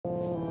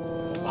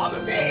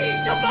Obama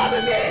memes!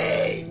 Obama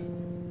memes!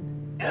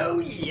 Oh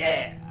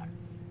yeah!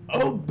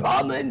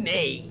 Obama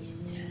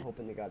memes!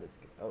 Hoping to God it's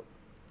good. Oh.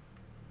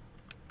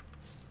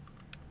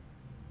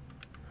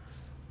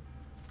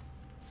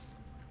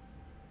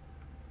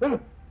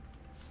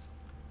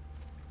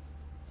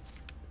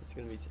 This is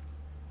gonna be.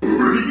 Oh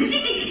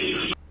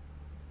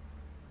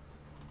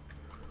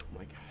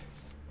my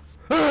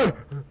God.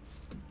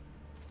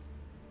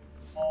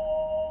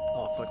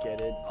 Oh fuck yeah,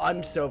 dude.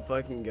 I'm so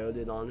fucking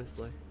goated,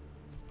 honestly.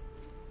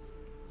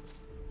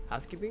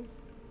 Housekeeping?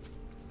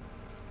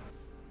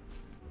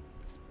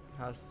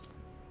 House.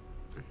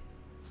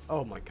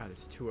 Oh my God,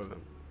 there's two of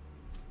them.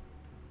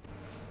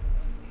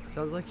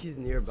 Sounds like he's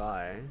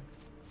nearby.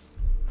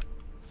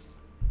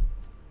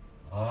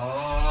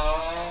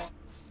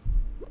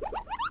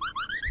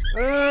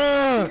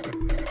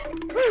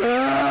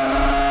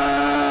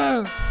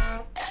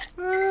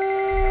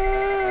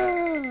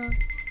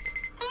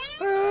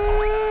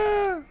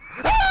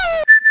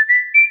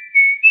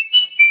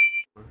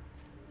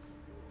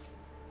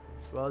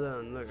 Well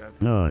done, look,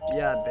 I've... No.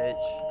 Yeah, bitch.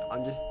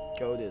 I'm just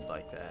goated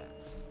like that.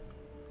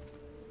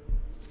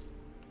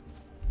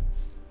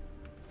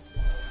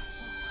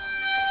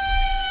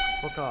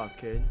 Fuck off,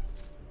 kid.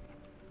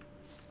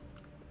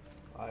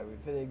 Alright, we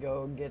finna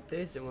go get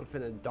this and we're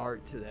finna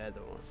dart to the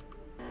other one.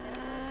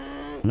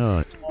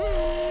 No.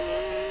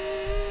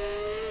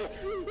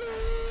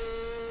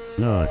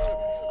 No.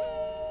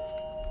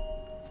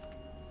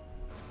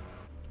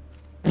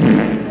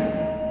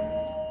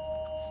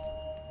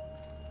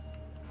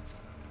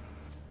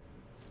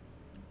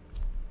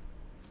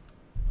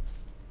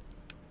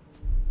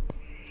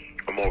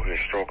 I'm over here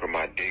stroking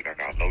my dick. I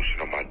got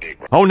lotion on my dick.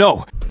 Oh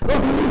no!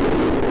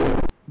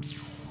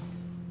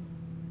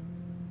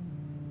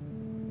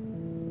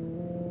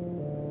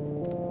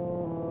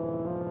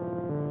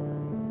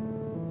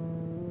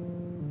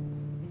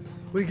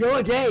 We go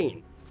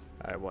again!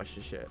 Alright, watch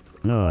this shit.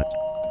 No.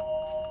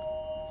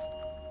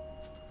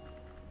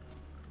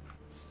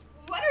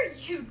 What are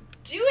you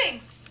doing,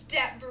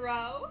 step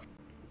bro?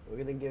 We're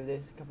gonna give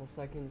this a couple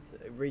seconds.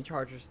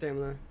 Recharge your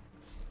stamina.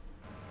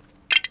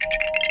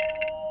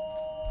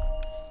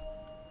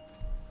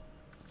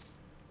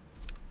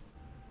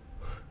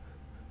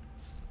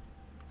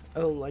 I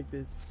don't like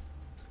this.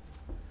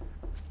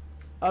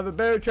 I have a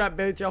bear trap,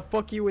 bitch. I'll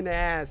fuck you in the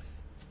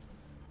ass.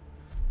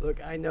 Look,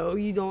 I know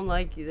you don't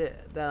like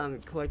that I'm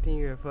collecting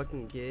your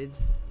fucking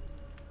kids.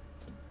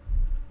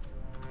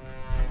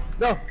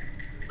 No!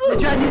 They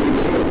tried to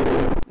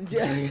do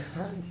shit!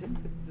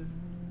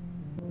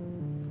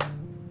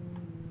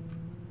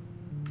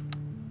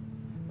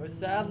 But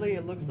sadly,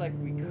 it looks like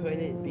we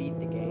couldn't beat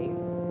the game.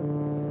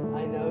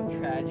 I know,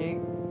 tragic.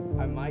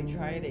 I might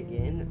try it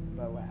again,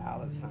 but we're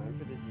out of time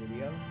for this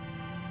video.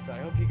 So I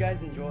hope you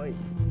guys enjoyed.